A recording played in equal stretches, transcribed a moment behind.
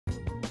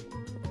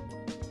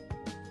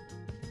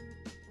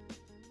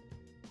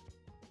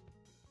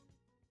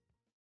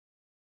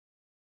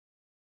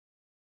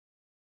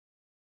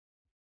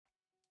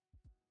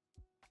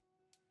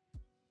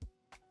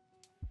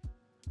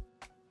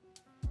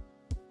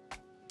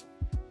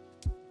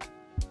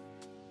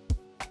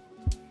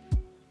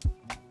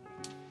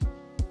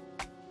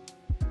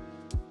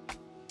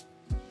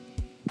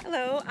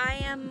Hello, I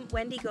am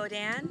Wendy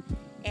Gaudin,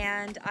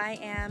 and I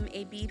am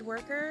a bead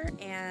worker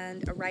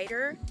and a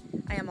writer.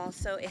 I am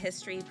also a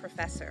history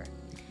professor.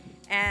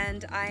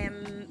 And I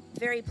am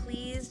very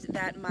pleased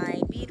that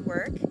my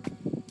beadwork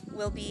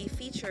will be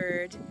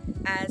featured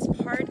as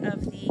part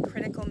of the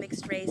Critical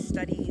Mixed Race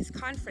Studies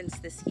Conference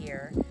this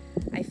year.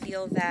 I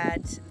feel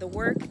that the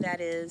work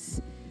that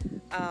is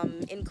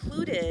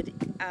included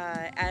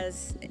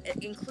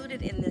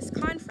in this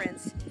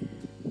conference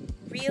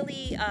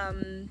really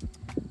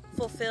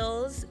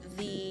fulfills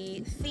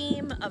the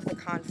theme of the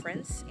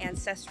conference,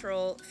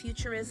 ancestral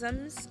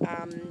futurisms,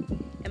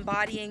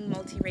 embodying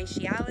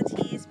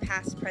multiracialities,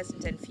 past,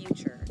 present, and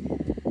future.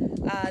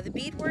 The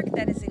beadwork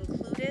that is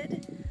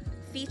included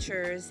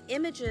features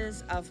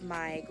images of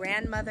my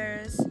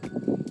grandmothers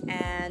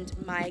and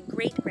my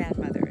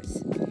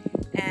great-grandmothers.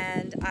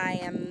 And I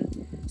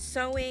am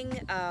sewing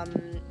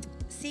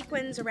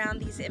sequins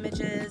around these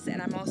images, and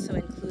I'm also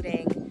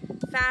including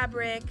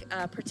fabric,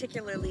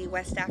 particularly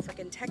West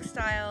African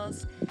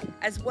textiles,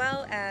 as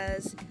well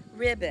as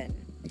ribbon.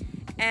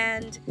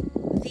 And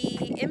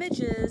the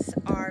images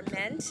are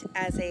meant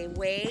as a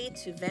way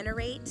to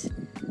venerate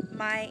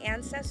my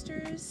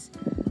ancestors.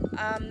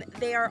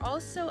 They are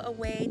also a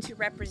way to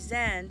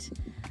represent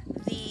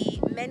the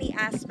many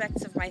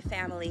aspects of my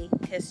family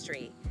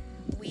history.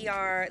 We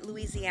are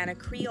Louisiana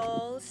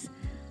Creoles,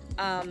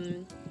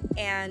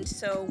 and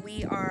so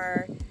we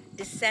are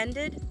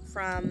descended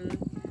from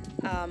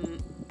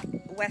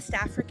West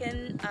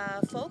African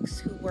folks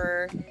who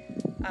were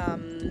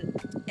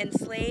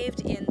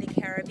enslaved in the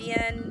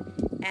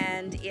Caribbean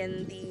and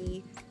in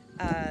the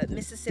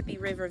Mississippi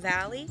River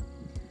Valley.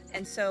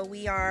 And so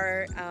we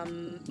are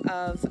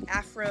of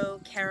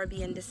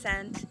Afro-Caribbean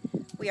descent.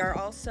 We are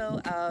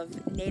also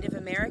of Native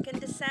American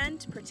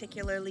descent,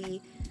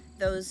 particularly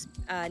those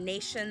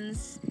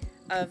nations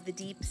of the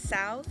Deep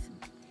South.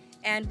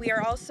 And we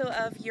are also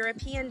of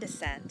European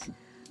descent.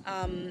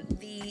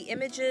 The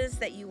images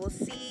that you will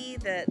see,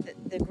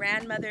 the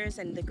grandmothers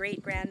and the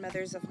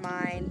great-grandmothers of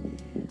mine,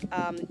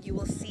 you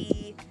will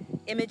see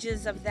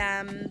images of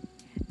them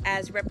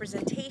as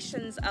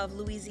representations of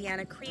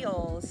Louisiana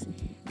Creoles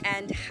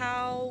and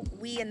how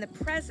we in the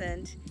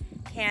present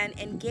can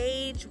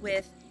engage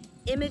with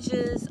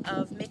images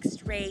of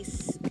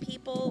mixed-race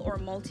people or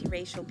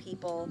multiracial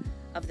people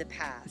of the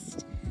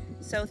past.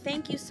 So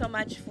thank you so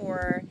much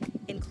for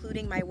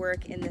including my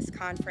work in this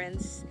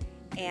conference.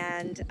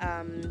 And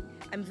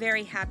I'm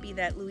very happy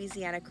that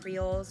Louisiana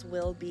Creoles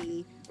will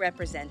be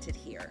represented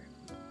here.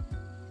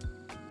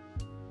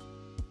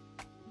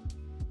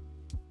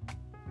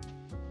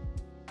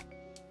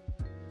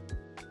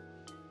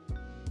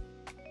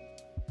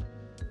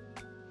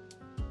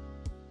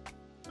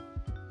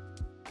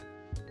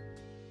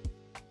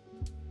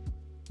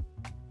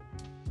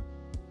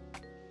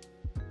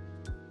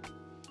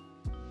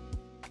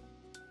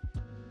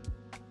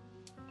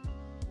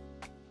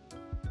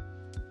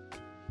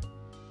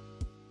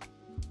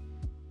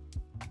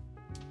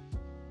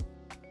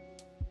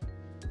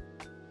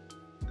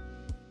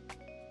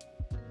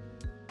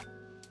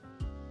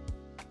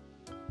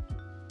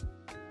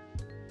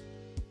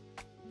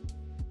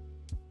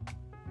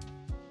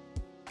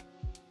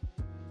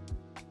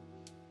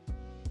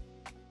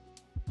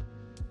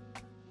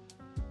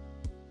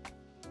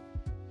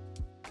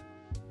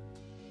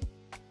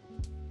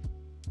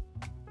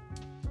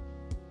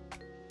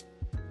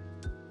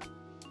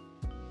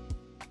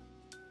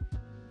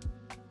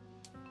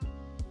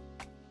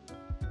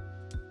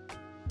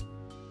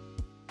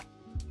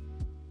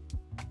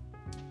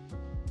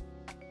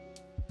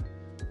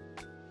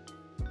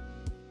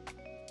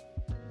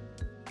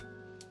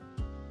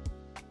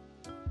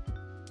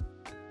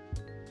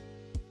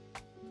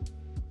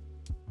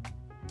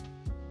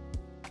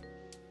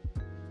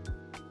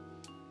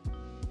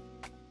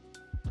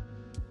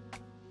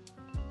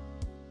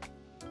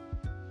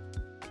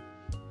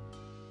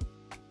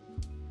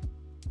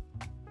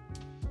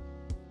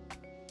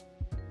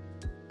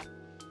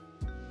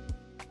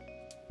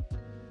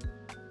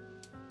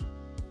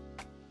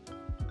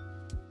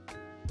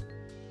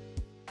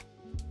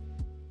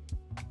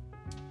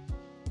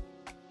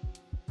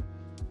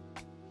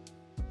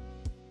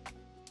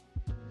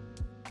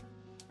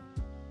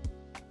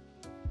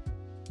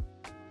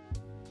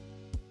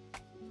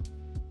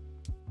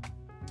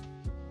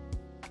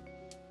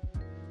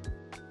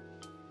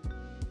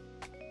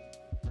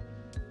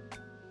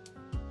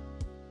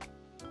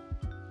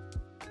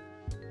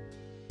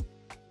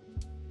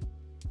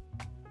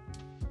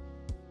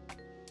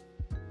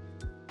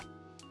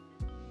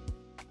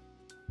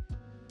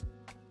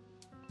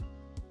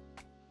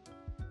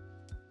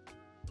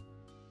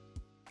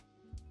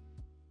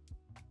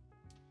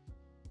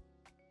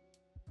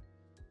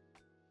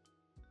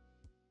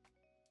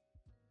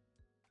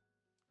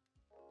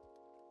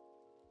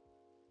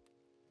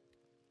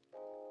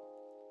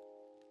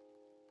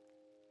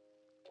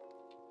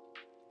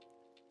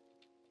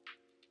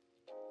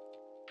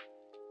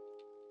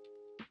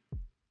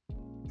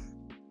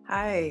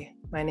 Hi,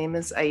 my name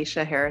is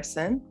Aisha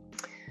Harrison,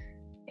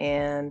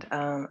 And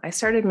I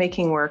started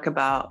making work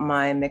about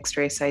my mixed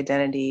race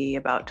identity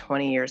about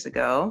 20 years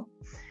ago.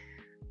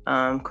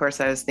 Of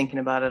course, I was thinking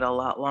about it a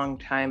long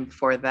time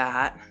before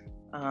that.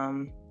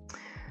 And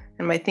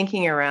my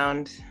thinking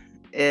around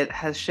it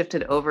has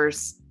shifted over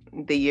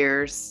the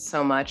years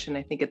so much. And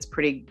I think it's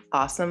pretty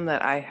awesome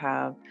that I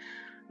have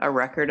a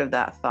record of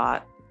that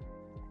thought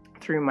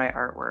through my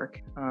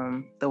artwork.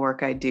 The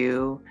work I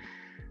do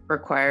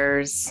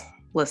requires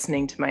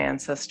listening to my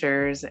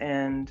ancestors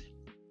and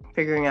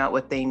figuring out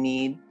what they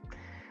need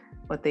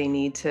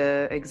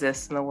to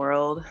exist in the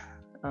world,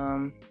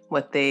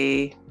 what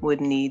they would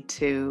need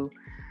to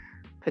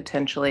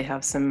potentially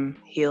have some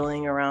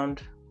healing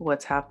around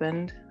what's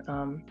happened.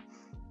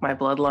 My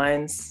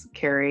bloodlines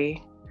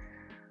carry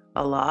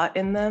a lot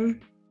in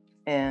them,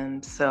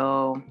 and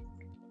a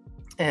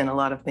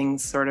lot of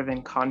things sort of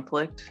in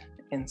conflict.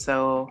 And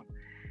so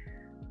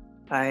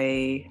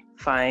I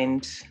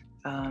find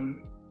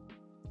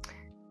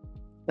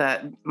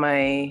that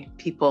my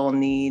people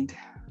need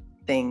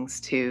things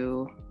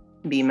to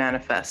be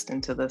manifest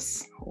into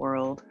this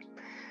world.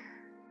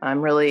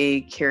 I'm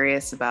really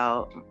curious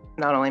about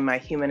not only my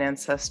human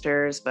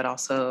ancestors, but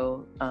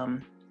also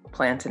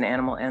plant and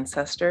animal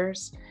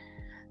ancestors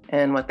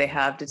and what they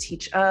have to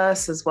teach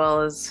us, as well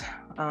as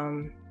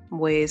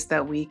ways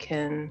that we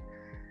can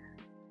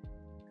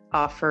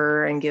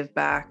offer and give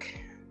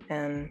back.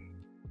 And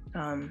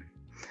I'm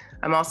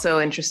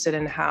also interested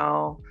in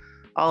how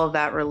all of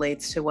that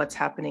relates to what's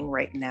happening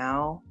right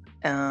now.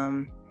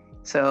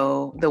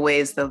 So the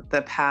ways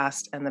the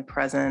past and the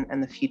present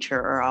and the future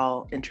are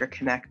all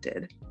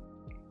interconnected.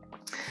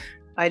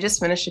 I just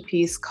finished a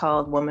piece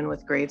called Woman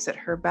with Graves at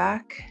Her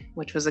Back,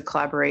 which was a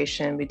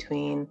collaboration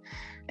between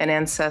an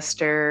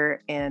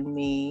ancestor and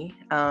me.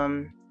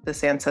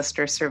 This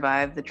ancestor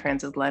survived the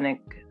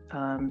transatlantic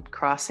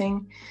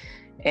crossing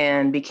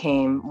and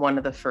became one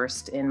of the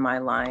first in my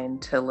line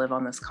to live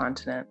on this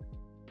continent,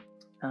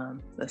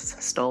 this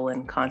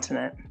stolen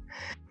continent.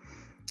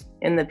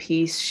 In the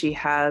piece, she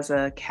has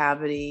a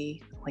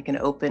cavity, like an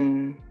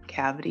open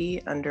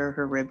cavity under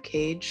her rib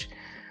cage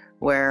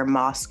where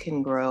moss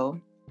can grow.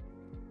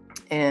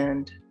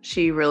 And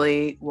she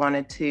really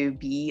wanted to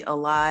be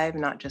alive,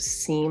 not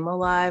just seem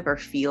alive or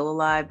feel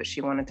alive, but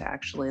she wanted to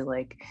actually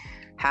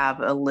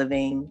have a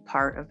living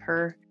part of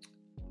her.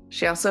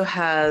 She also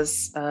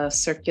has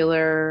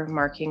circular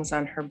markings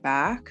on her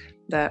back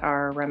that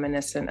are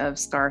reminiscent of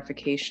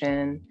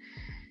scarification,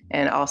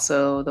 and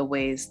also the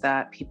ways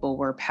that people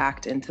were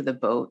packed into the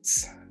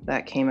boats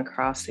that came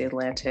across the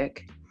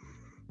Atlantic.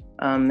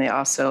 They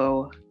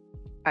also,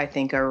 I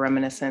think, are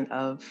reminiscent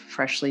of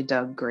freshly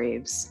dug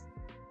graves.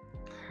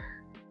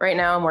 Right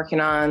now, I'm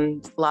working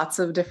on lots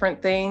of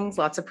different things,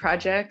 lots of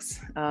projects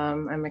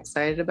I'm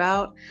excited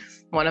about.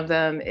 One of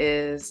them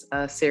is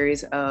a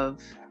series of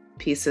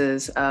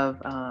pieces of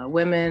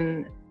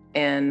women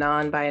and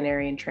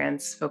non-binary and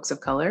trans folks of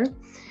color.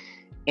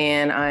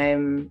 And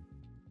I'm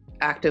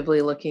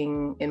actively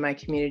looking in my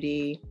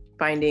community,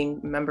 finding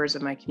members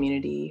of my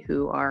community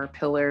who are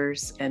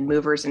pillars and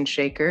movers and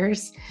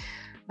shakers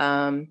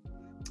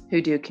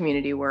who do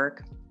community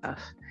work.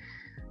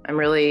 I'm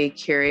really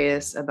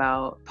curious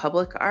about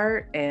public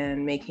art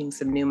and making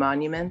some new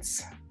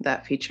monuments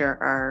that feature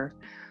our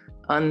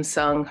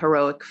unsung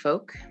heroic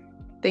folk.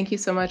 Thank you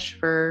so much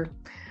for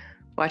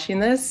watching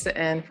this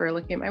and for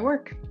looking at my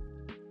work.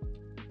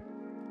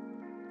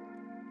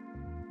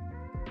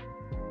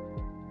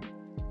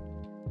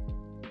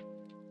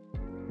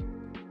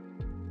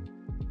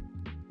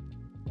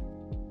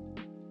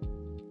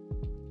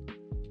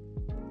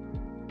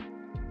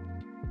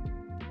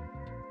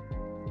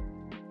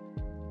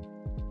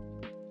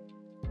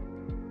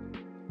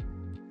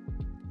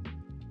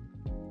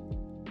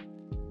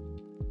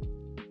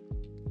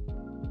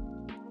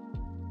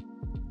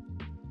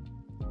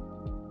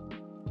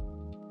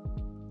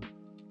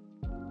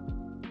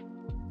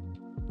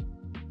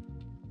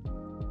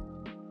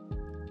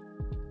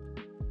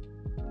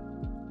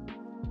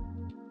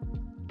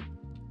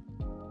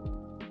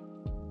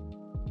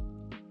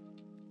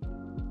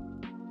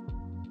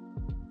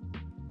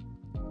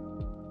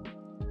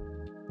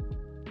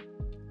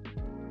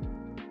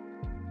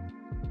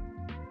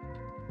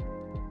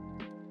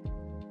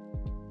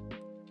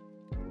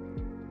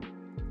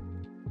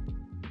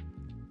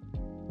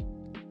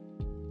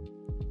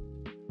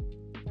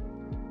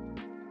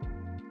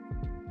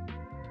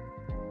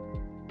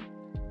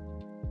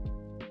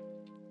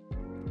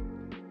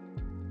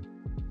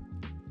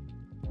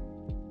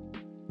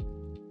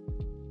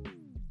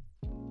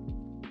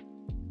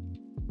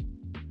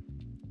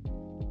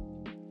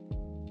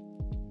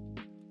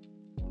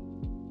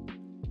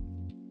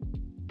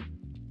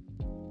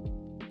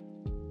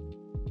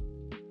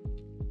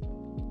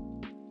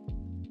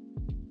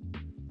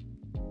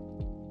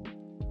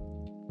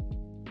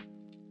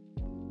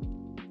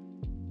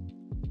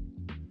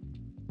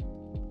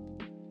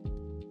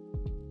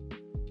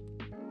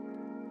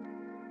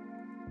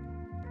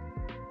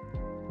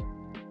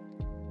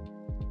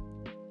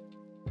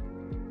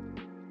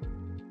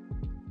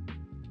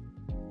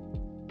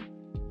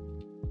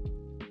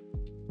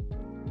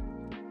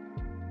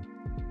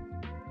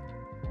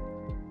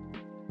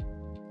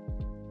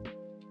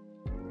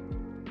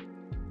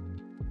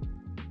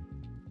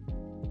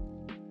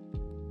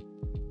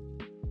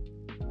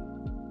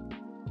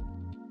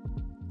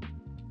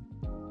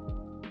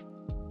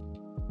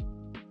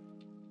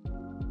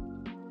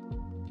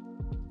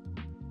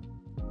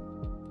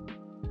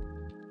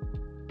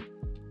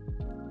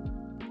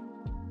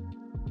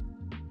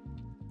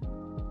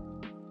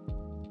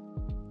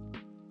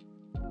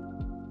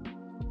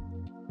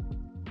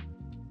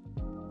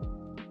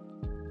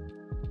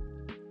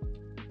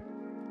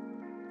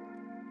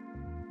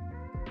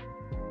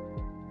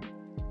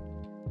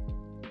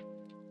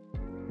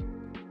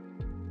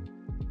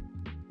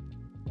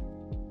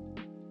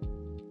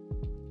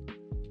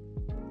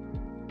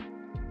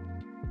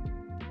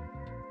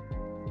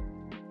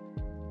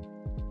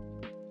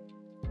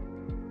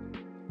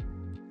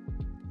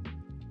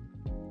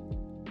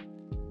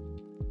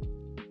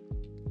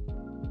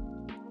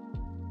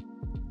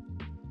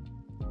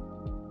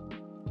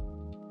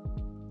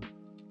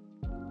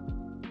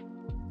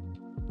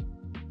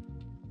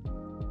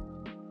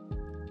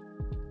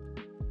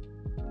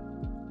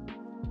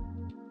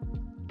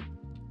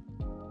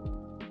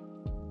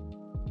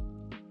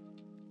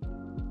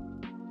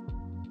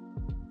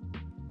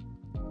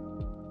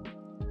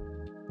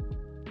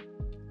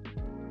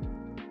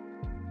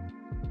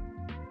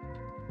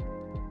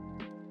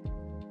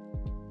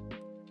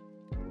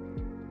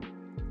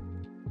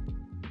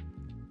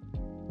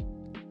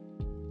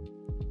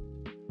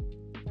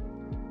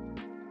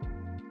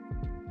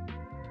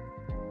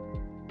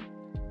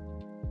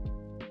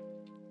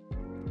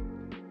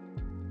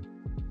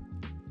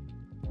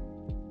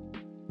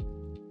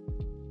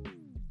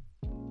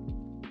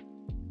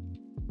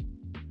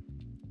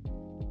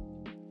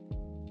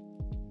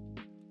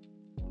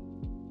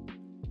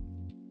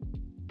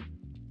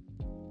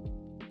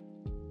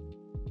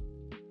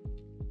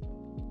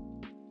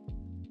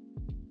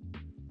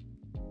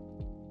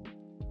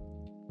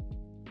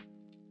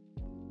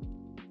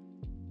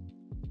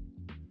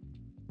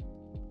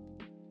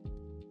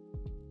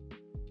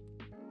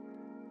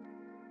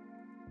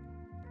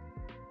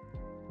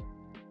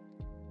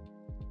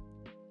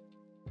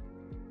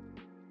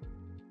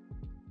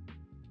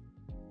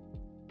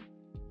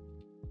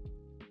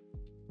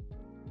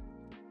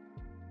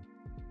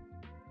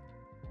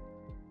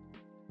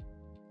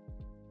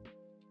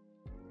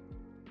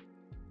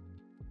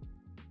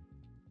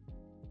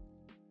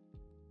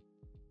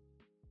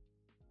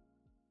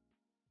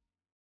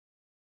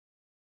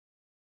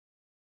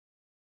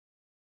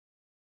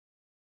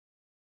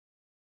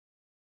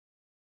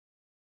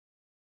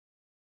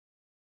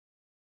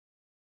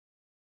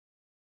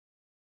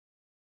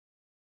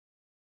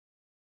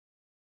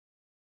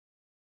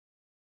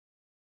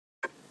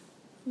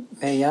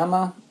 Me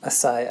llamo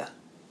Asaya.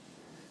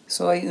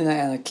 Soy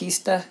una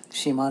anarquista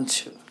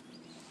Shimanshu.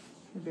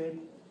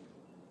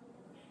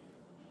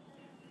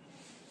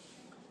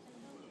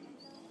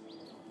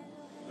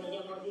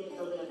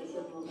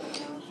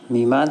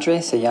 Mi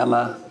madre se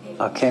llama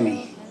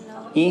Akemi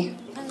y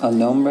el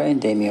nombre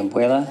de mi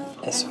abuela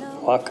es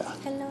Waka.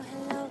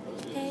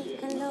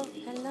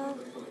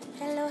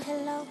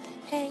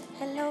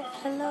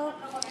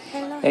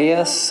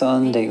 Ellas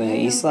son de una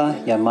isla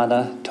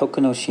llamada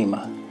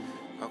Tokunoshima.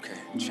 Okay,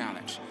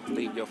 challenge.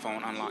 Leave your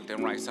phone unlocked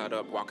and right side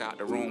up. Walk out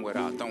the room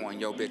without throwing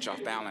your bitch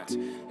off balance.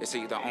 It's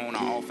either on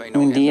or off, ain't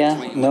no Un día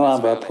in-between no when it's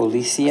habrá valid.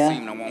 policía I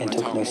seem to want en to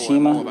talk more and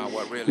Tokunoshima more about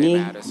what really ni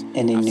matters.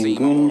 en I see my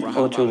ningún aura,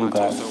 hop otro by my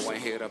lugar. torso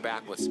and hit her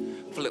backwards.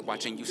 Flip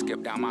watching you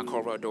skip down my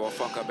corridor,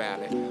 fuck a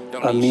ballad.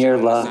 Don't A leave mere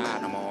shit on the luck.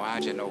 side no more. I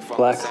just know fuck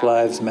Black a salad.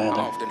 Lives I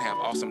Matter. often have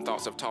awesome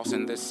thoughts of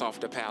tossing this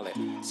softer palette.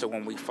 So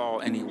when we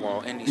fall, any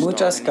wall, any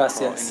Muchas star, any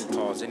crawl, gracias. any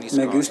pause, any Me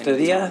scar, any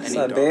gustaría taunt, any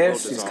saber dark, build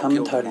sus us all,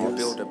 build them all, comentarios.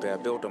 build a bear,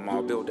 build them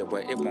all, build it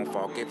where it won't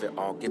fall, give it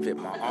all, give it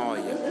my all,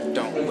 yeah.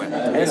 Don't wet.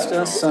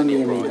 Estos son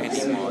mis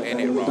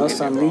amigos. ¿No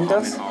son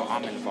lindos?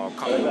 I'm involved,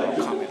 coming raw,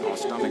 coming on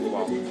stomach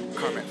wall.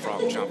 Current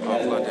frog jump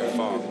off London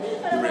fog.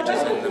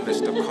 Bridges in the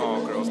midst of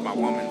call girls, my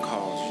woman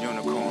calls.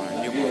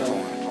 Unicorn,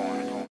 unicorn.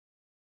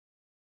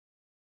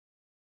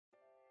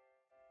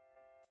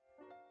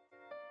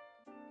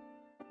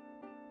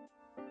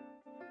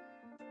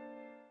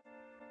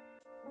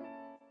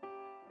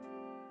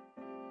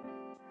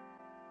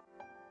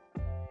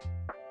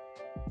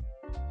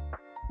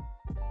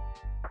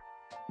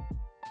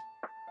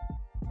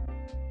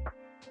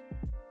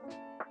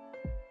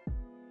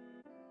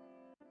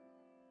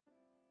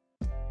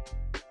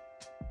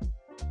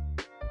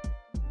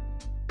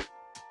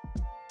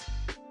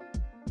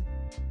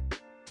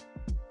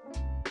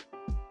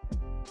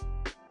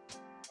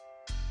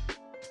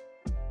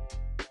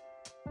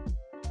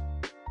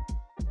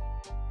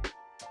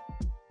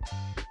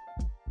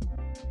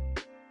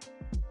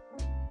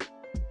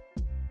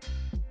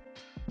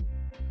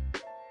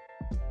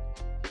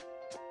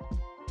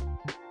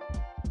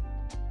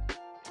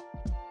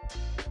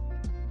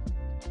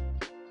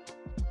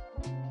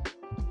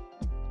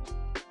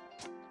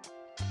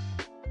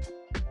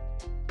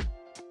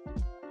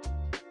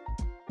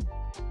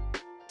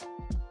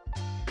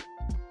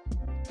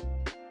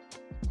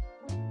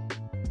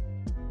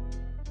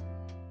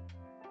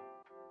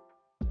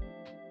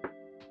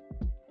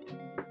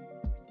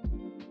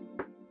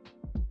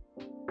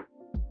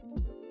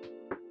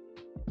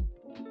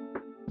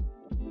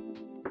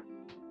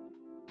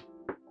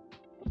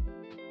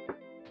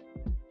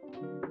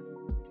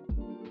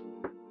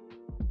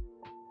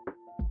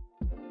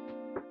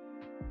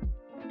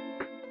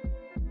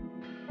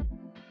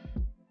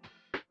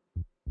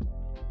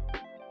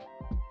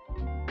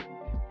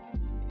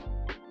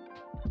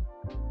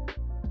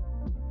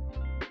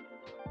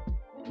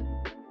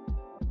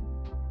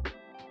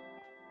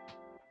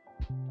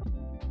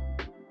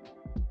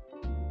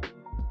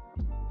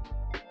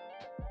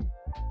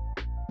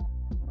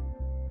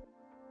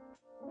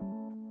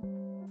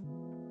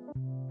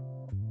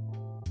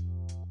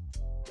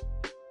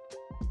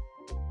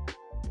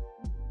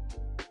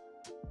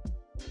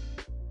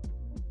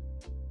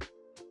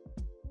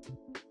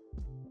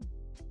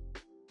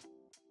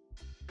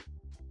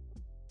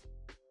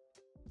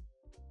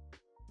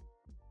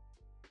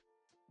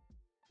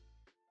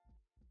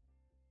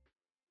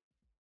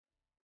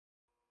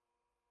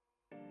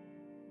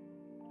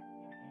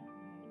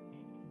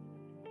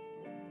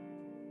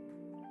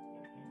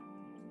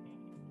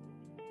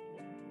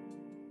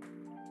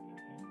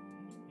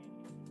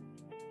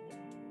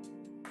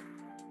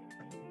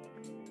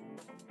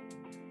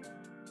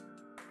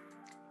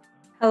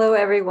 Hello,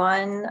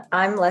 everyone.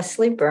 I'm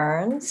Leslie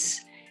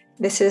Berns.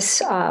 This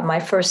is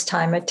my first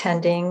time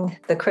attending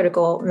the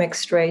Critical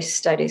Mixed Race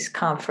Studies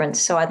Conference.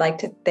 So I'd like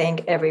to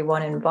thank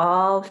everyone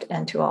involved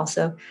and to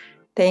also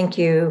thank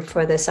you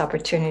for this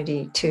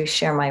opportunity to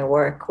share my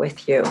work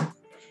with you.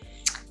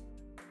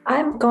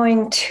 I'm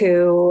going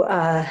to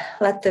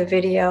let the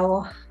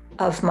video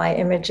of my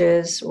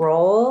images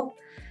roll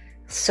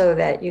so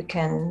that you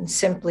can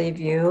simply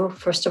view,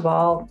 first of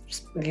all,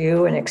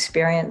 view and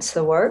experience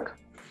the work.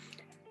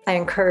 I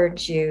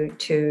encourage you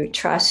to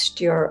trust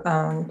your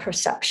own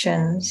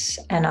perceptions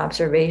and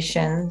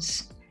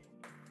observations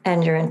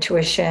and your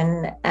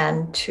intuition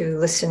and to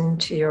listen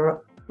to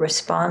your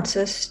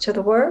responses to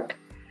the work.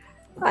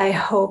 I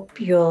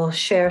hope you'll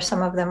share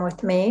some of them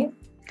with me.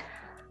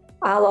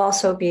 I'll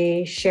also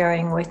be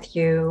sharing with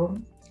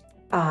you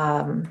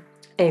a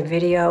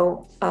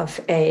video of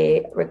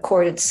a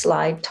recorded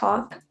slide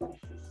talk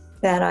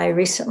that I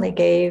recently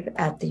gave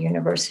at the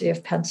University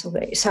of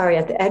Pennsylvania,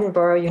 at the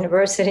Edinburgh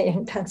University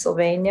in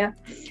Pennsylvania.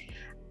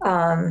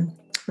 The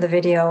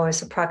video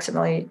is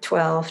approximately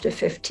 12 to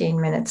 15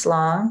 minutes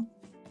long,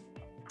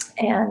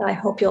 and I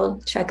hope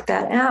you'll check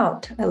that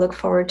out. I look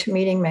forward to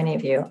meeting many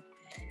of you.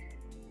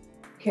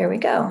 Here we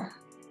go.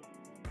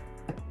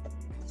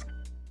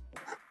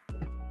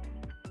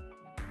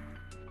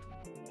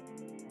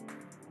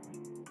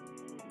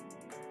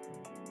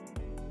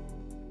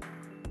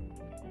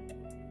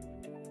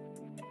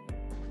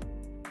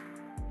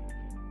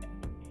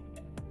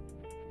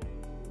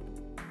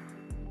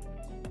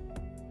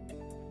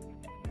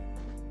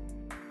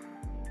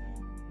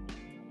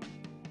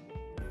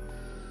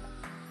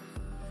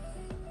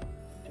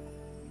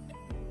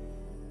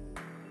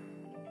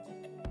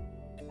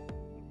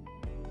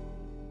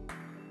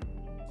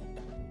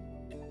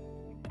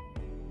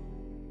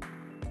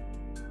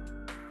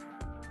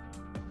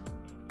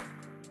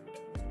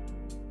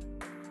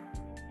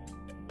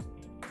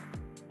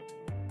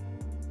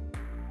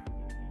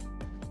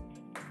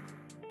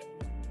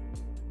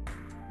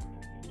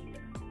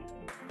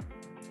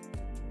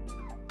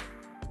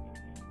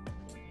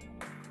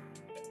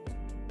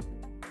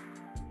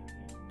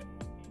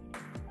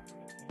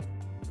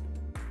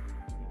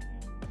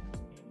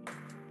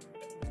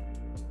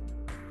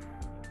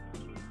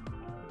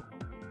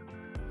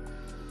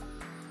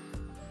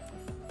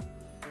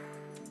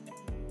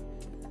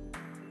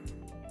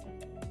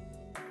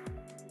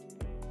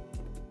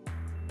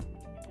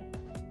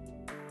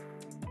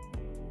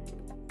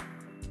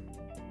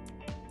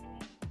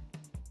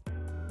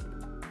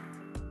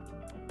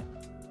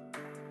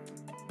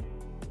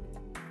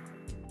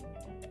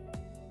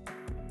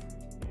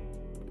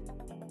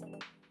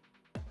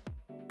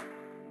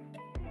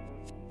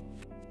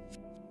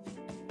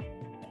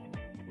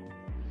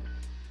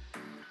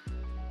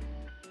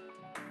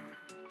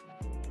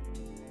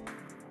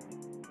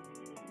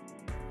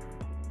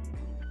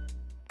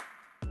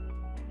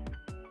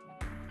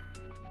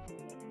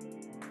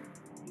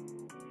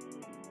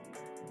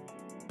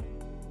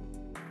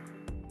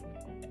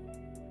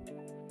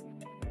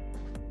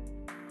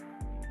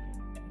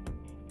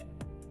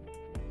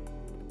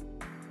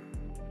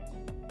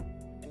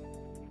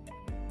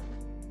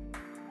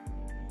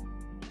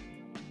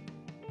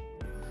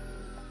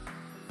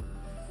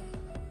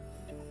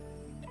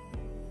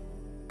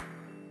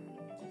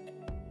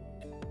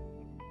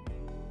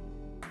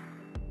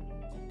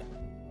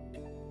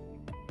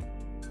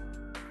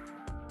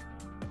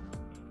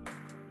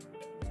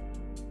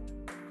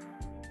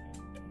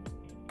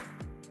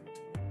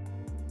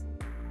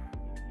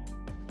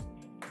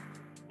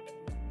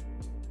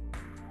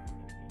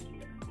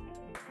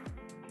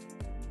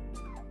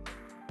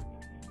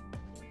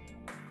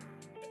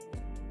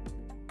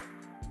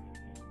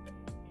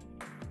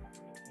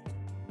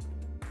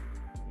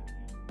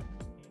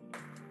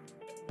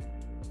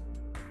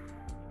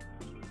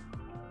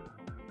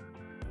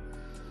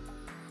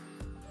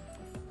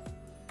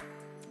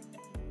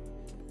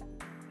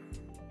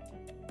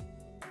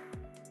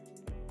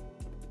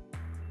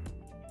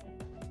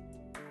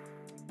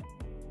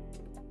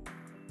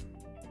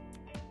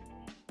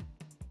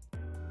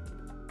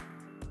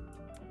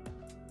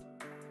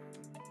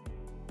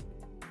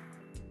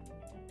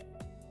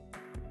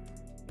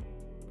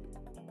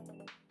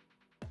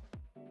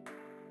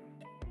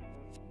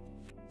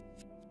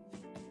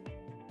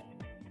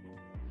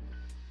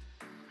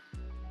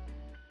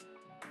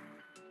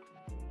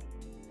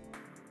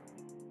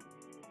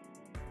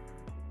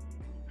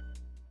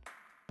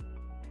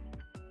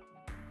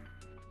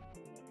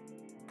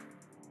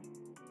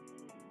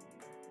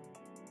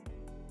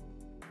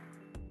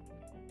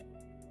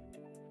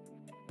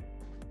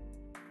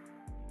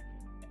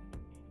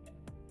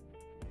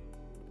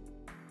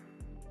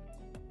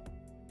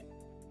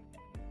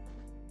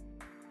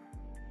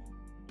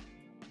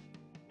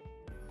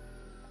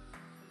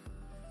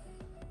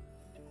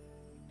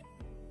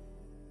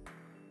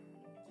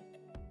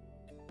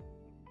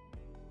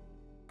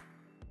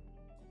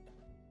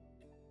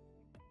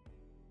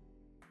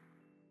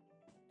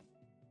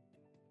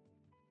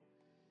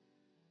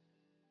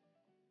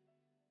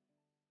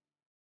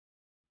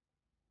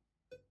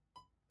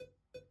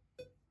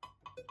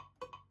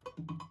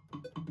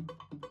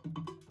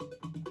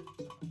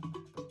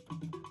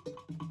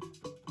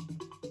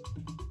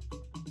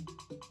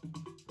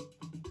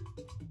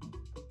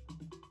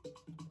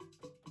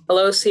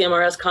 Hello,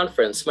 CMRS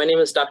conference. My name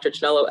is Dr.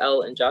 Chinelo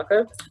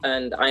Njaka,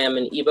 and I am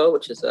an Igbo,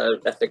 which is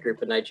an ethnic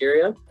group in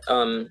Nigeria,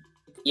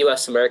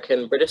 US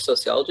American British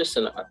sociologist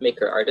and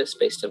maker artist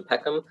based in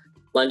Peckham,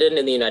 London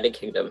in the United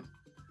Kingdom.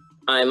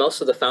 I'm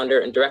also the founder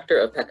and director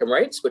of Peckham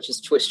Rights, which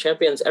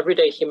champions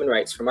everyday human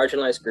rights for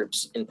marginalized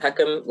groups in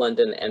Peckham,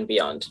 London, and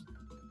beyond.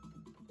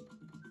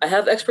 I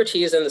have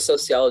expertise in the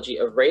sociology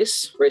of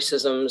race,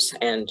 racisms,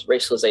 and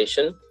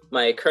racialization.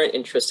 My current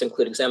interests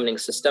include examining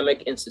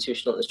systemic,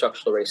 institutional, and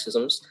structural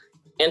racisms,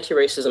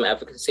 anti-racism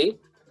advocacy,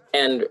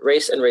 and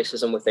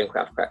racism within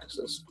craft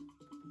practices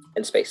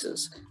and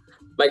spaces.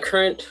 My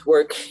current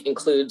work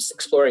includes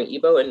exploring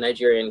Igbo and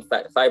Nigerian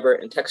fiber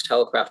and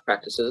textile craft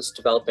practices,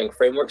 developing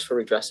frameworks for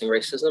redressing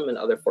racism and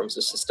other forms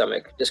of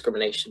systemic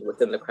discrimination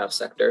within the craft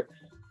sector,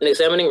 and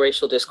examining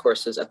racial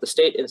discourses at the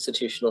state,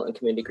 institutional, and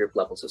community group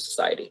levels of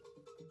society.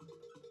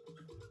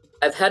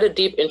 I've had a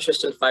deep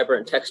interest in fiber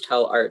and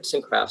textile arts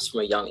and crafts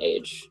from a young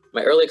age.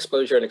 My early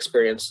exposure and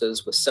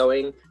experiences with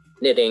sewing,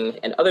 knitting,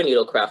 and other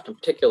needlecraft in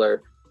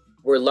particular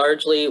were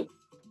largely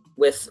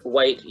with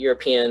white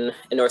European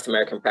and North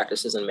American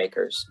practices and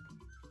makers.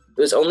 It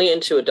was only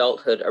into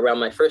adulthood around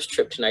my first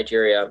trip to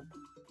Nigeria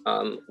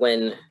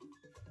when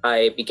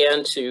I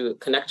began to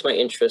connect my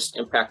interest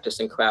in practice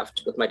and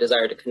craft with my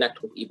desire to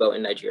connect with Igbo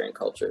and Nigerian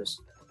cultures.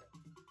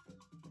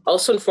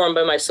 Also informed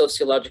by my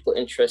sociological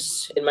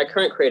interests, in my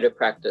current creative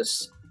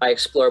practice, I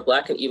explore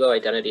Black and Igbo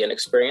identity and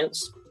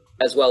experience,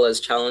 as well as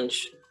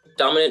challenge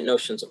dominant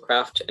notions of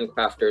craft and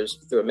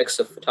crafters through a mix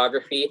of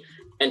photography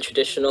and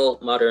traditional,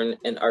 modern,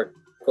 and art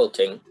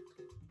quilting,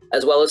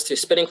 as well as through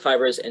spinning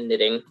fibers and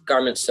knitting,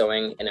 garment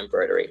sewing, and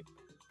embroidery.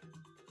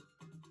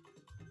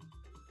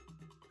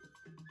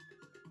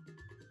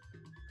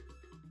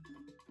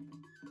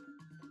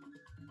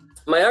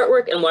 My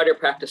artwork and wider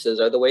practices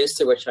are the ways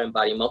through which I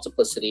embody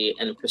multiplicity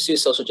and pursue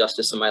social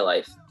justice in my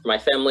life, for my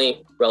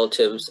family,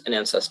 relatives, and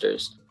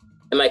ancestors,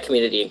 and my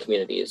community and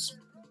communities.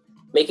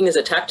 Making is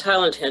a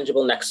tactile and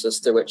tangible nexus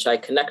through which I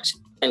connect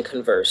and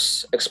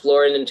converse,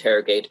 explore and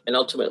interrogate, and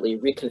ultimately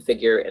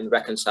reconfigure and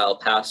reconcile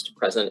past,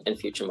 present, and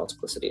future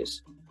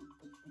multiplicities.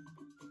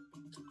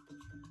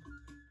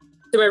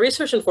 Through my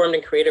research-informed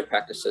and creative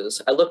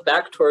practices, I look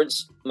back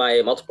towards my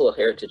multiple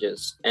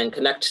heritages and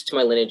connect to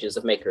my lineages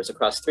of makers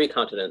across 3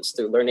 continents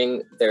through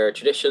learning their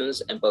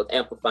traditions and both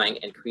amplifying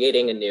and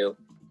creating anew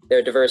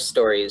their diverse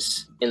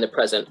stories in the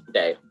present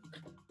day.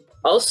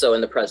 Also in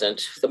the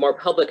present, the more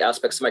public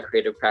aspects of my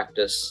creative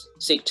practice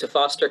seek to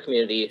foster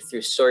community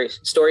through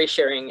story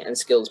sharing and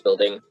skills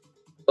building,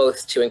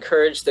 both to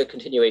encourage the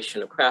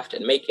continuation of craft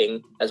and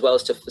making, as well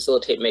as to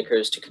facilitate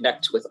makers to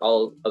connect with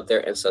all of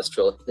their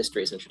ancestral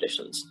histories and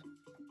traditions.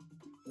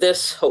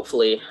 This,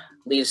 hopefully,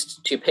 leads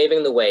to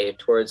paving the way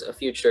towards a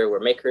future where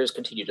makers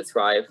continue to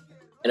thrive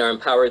and are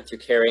empowered through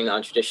carrying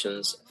on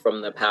traditions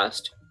from the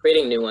past,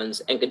 creating new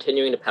ones, and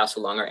continuing to pass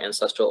along our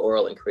ancestral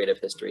oral and creative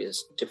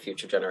histories to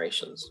future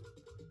generations.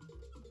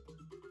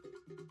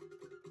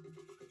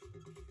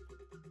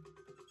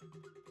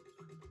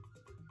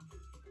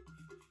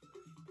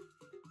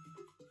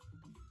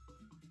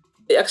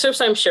 The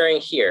excerpts I'm sharing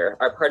here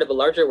are part of a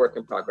larger work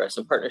in progress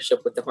in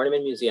partnership with the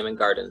Horniman Museum and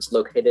Gardens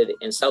located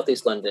in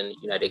Southeast London,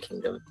 United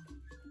Kingdom.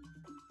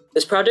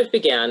 This project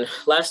began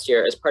last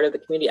year as part of the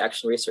Community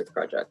Action Research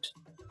Project.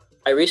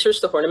 I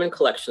researched the Horniman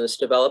collections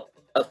to develop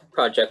a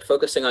project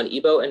focusing on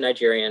Igbo and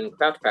Nigerian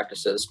craft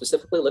practices,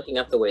 specifically looking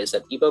at the ways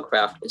that Igbo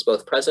craft is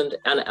both present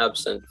and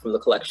absent from the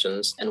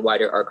collections and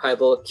wider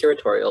archival,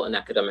 curatorial, and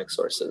academic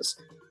sources.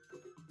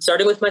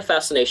 Starting with my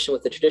fascination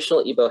with the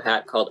traditional Igbo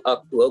hat called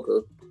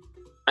Akpu-ogu,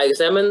 I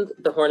examined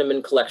the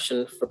Horniman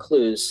collection for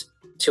clues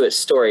to its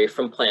story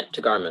from plant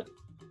to garment.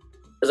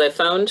 As I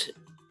found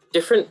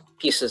different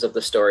pieces of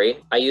the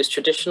story, I used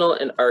traditional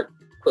and art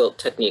quilt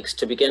techniques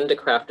to begin to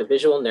craft a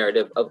visual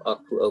narrative of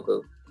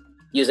Akpu-ogu,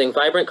 using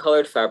vibrant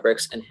colored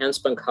fabrics and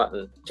hand-spun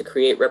cotton to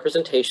create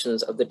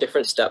representations of the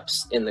different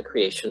steps in the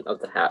creation of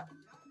the hat.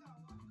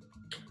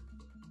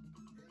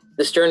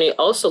 This journey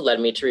also led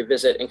me to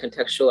revisit and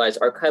contextualize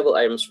archival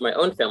items from my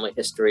own family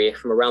history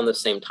from around the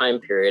same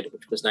time period,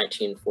 which was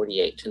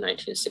 1948 to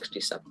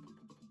 1967.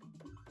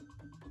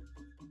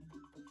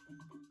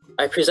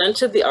 I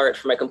presented the art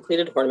from my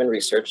completed Horniman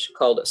research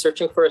called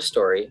Searching for a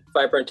Story,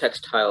 Fiber and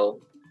Textile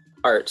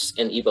Arts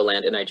in Igbo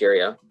Land in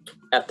Nigeria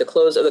at the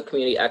close of the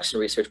Community Action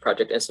Research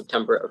Project in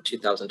September of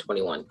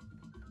 2021.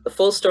 The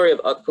full story of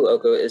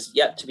Akpu-ogu is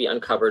yet to be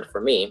uncovered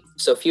for me,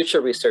 so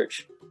future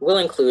research will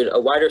include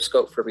a wider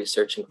scope for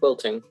research and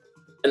quilting,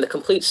 and the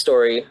complete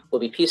story will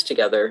be pieced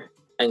together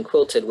and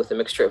quilted with a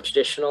mixture of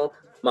traditional,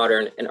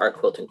 modern, and art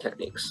quilting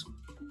techniques.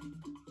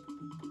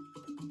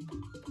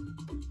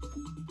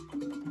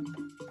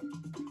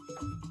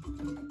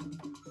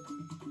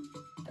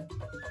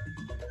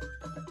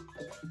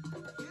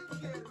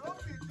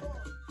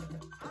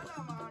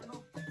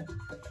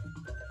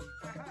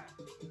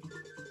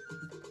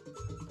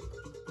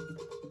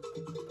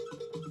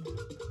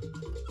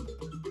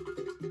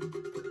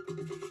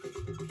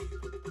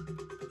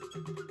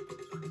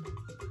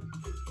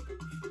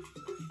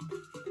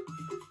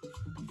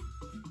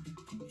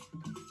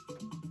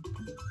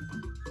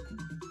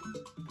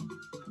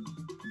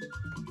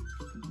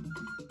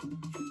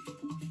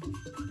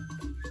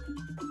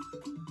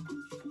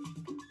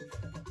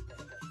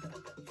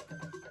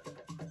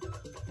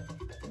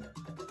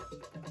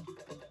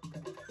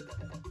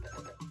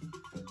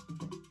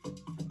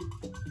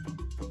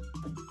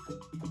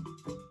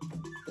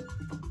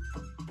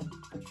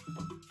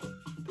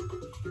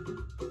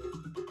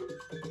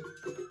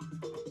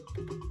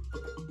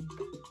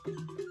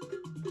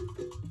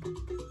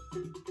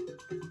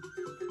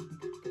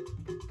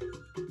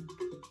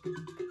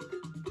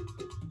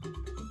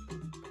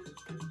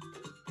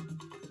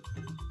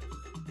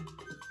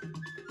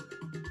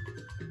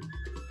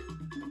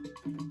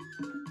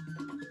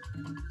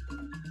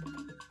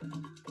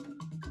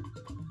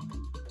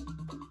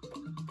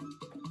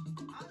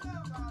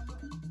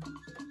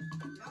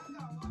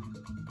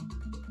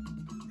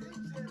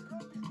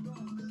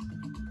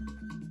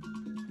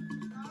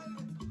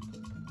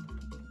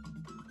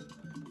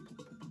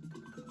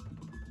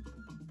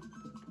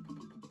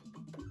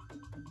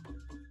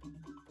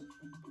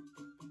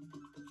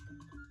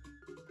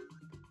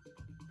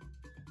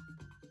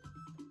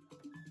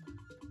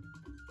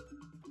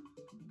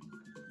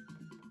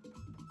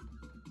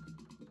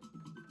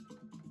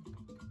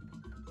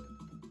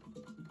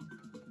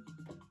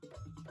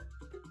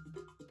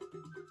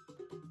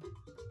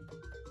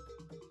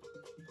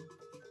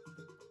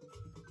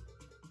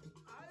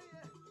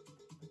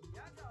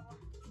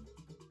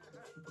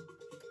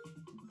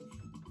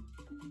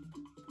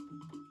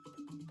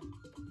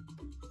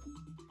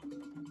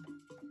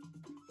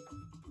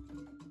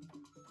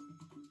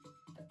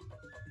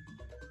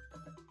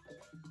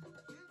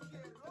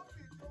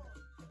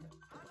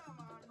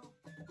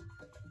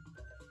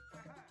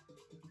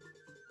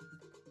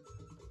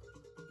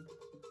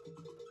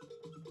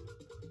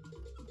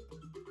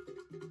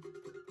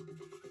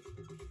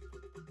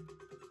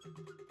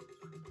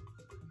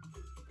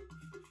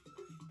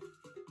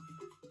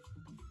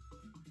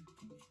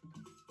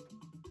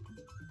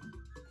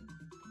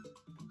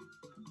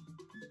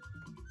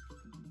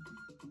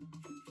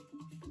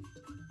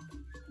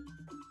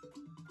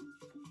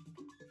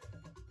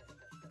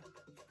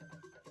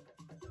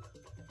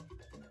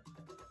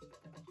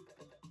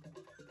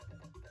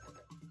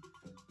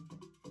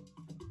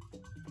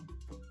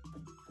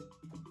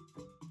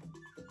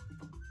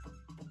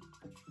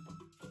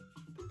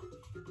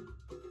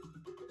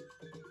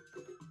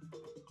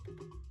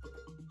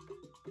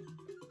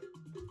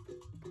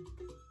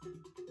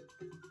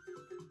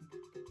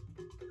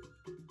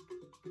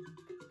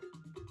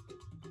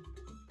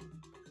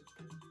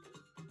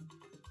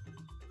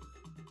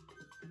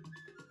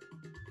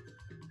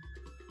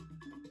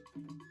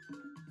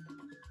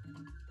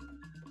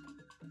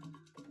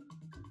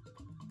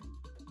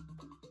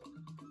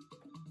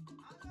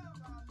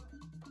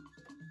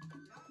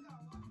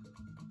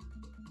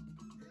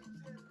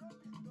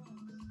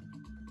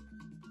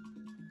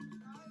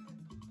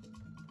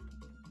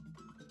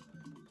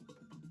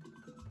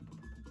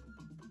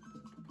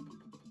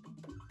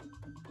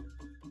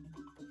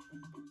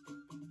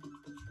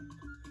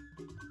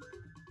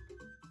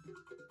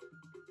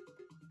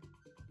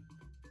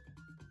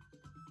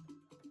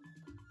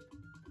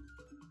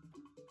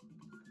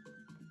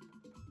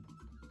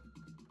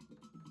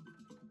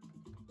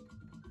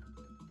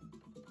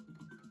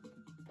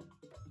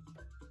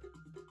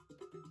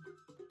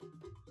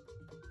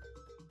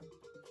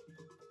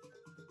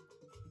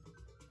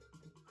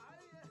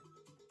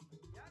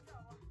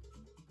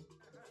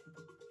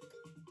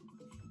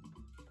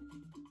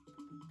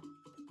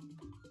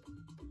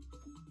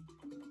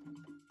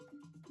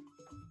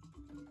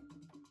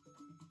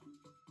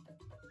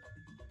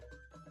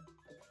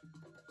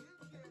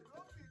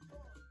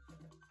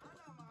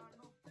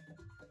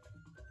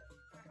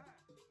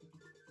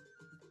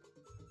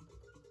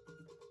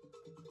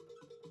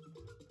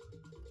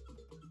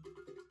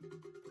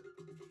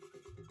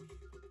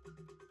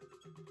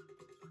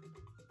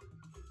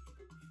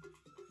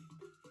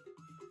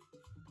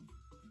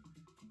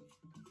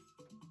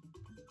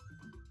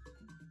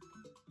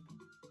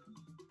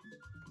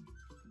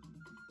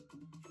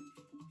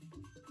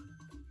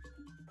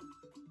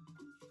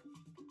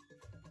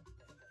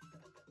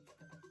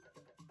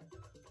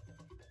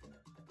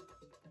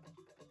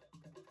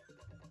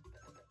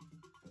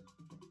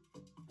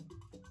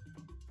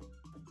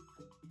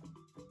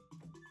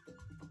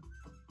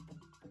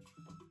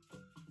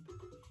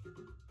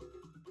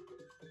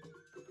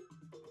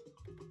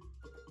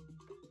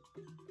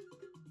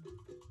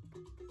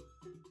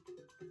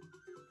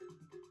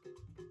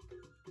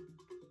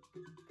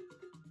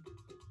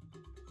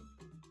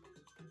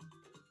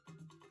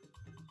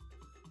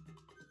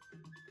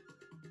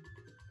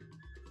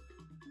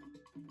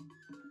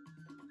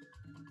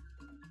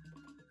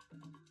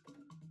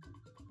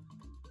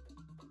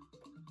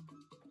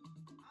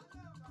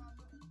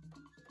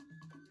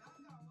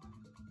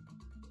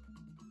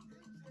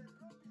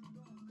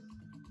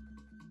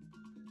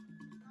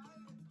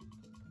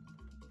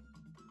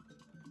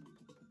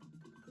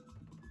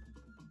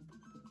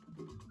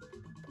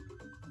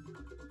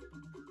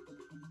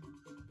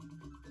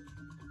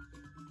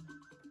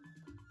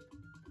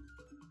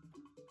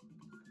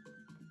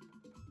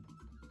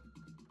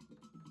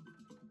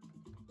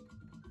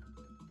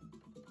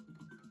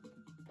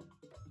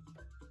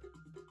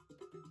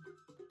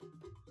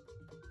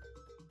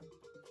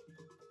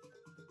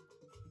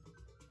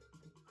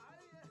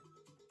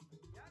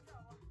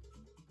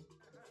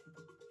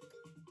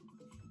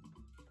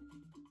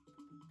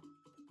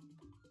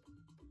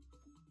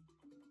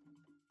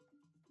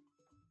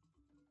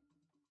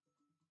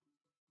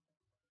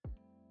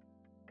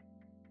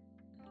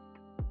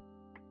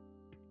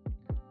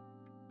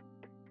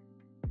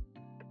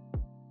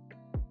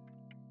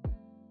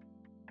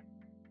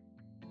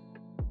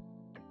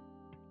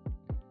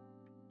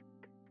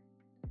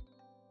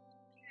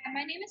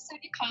 My name is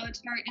Sonya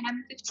Colattur, and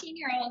I'm a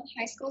 15-year-old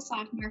high school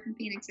sophomore from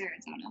Phoenix,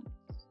 Arizona.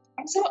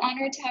 I'm so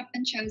honored to have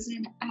been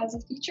chosen as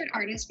a featured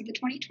artist for the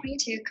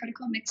 2022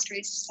 Critical Mixed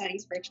Race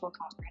Studies Virtual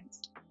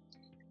Conference.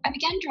 I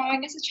began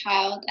drawing as a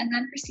child and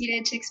then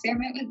proceeded to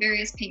experiment with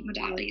various paint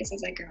modalities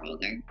as I grew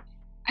older.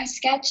 I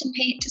sketch and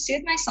paint to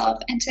soothe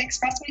myself and to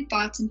express my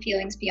thoughts and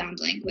feelings beyond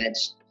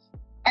language.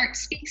 Art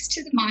speaks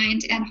to the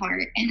mind and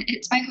heart, and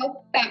it's my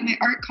hope that my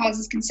art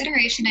causes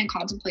consideration and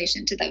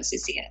contemplation to those who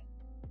see it.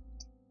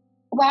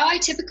 While I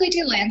typically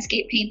do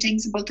landscape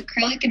paintings in both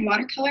acrylic and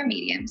watercolor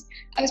mediums,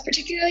 I was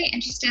particularly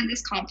interested in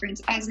this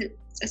conference as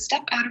it's a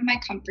step out of my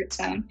comfort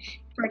zone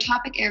for a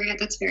topic area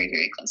that's very,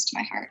 very close to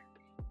my heart.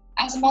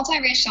 As a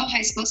multiracial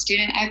high school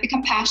student, I've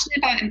become passionate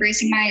about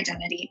embracing my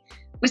identity.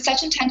 With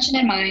such intention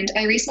in mind,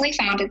 I recently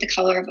founded The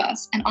Color of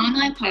Us, an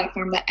online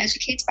platform that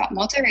educates about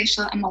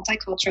multiracial and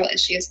multicultural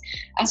issues,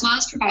 as well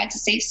as provides a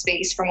safe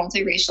space for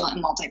multiracial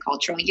and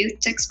multicultural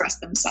youth to express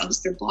themselves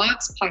through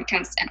blogs,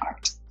 podcasts, and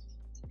art.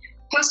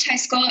 Post-high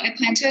school, I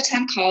plan to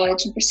attend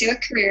college and pursue a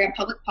career in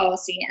public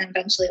policy and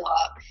eventually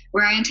law,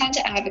 where I intend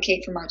to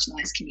advocate for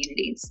marginalized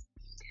communities.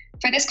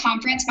 For this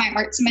conference, my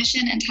art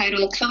submission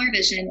entitled Color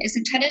Vision is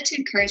intended to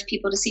encourage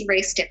people to see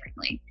race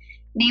differently,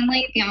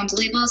 namely beyond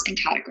labels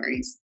and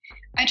categories.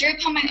 I drew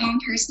upon my own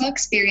personal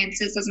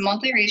experiences as a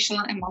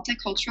multiracial and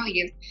multicultural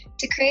youth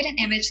to create an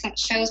image that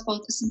shows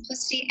both the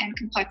simplicity and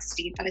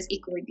complexity that is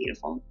equally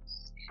beautiful.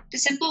 The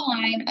simple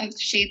line of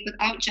shape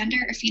without gender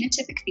or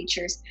phenotypic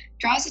features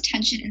draws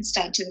attention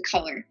instead to the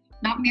color,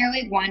 not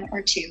merely one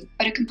or two,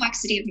 but a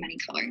complexity of many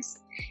colors.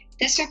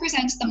 This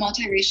represents the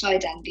multiracial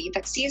identity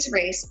that sees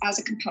race as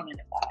a component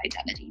of that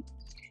identity.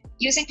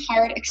 Using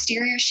hard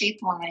exterior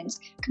shape lines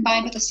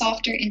combined with a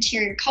softer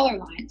interior color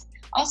lines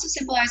also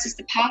symbolizes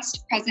the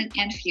past, present,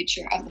 and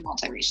future of the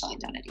multiracial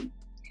identity.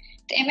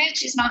 The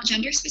image is not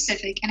gender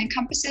specific and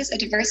encompasses a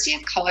diversity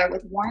of color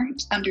with warm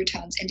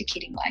undertones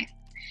indicating life.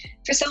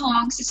 For so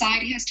long,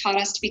 society has taught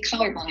us to be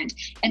colorblind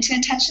and to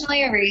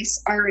intentionally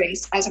erase our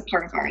race as a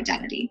part of our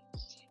identity.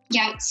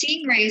 Yet,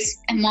 seeing race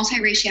and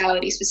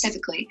multiraciality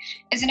specifically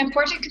is an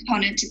important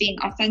component to being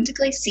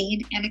authentically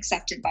seen and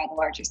accepted by the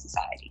larger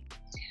society.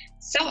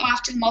 So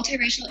often,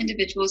 multiracial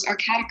individuals are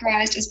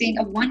categorized as being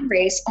of one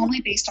race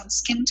only based on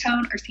skin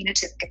tone or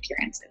phenotypic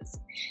appearances.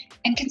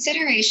 And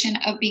consideration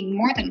of being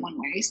more than one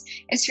race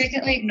is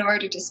frequently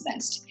ignored or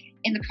dismissed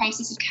in the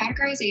process of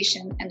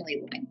categorization and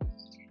labeling.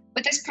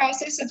 With this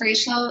process of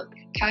racial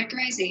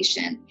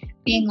categorization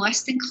being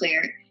less than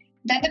clear,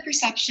 then the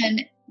perception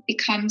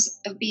becomes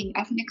of being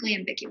ethnically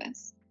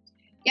ambiguous.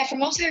 Yet for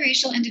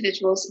multiracial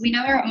individuals, we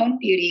know our own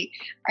beauty,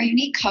 our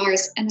unique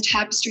colors, and the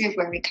tapestry of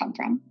where we come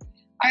from.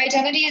 Our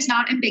identity is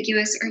not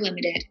ambiguous or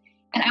limited,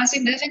 and as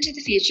we move into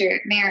the future,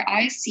 may our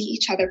eyes see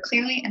each other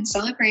clearly and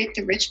celebrate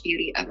the rich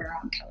beauty of our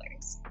own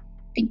colors.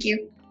 Thank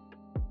you.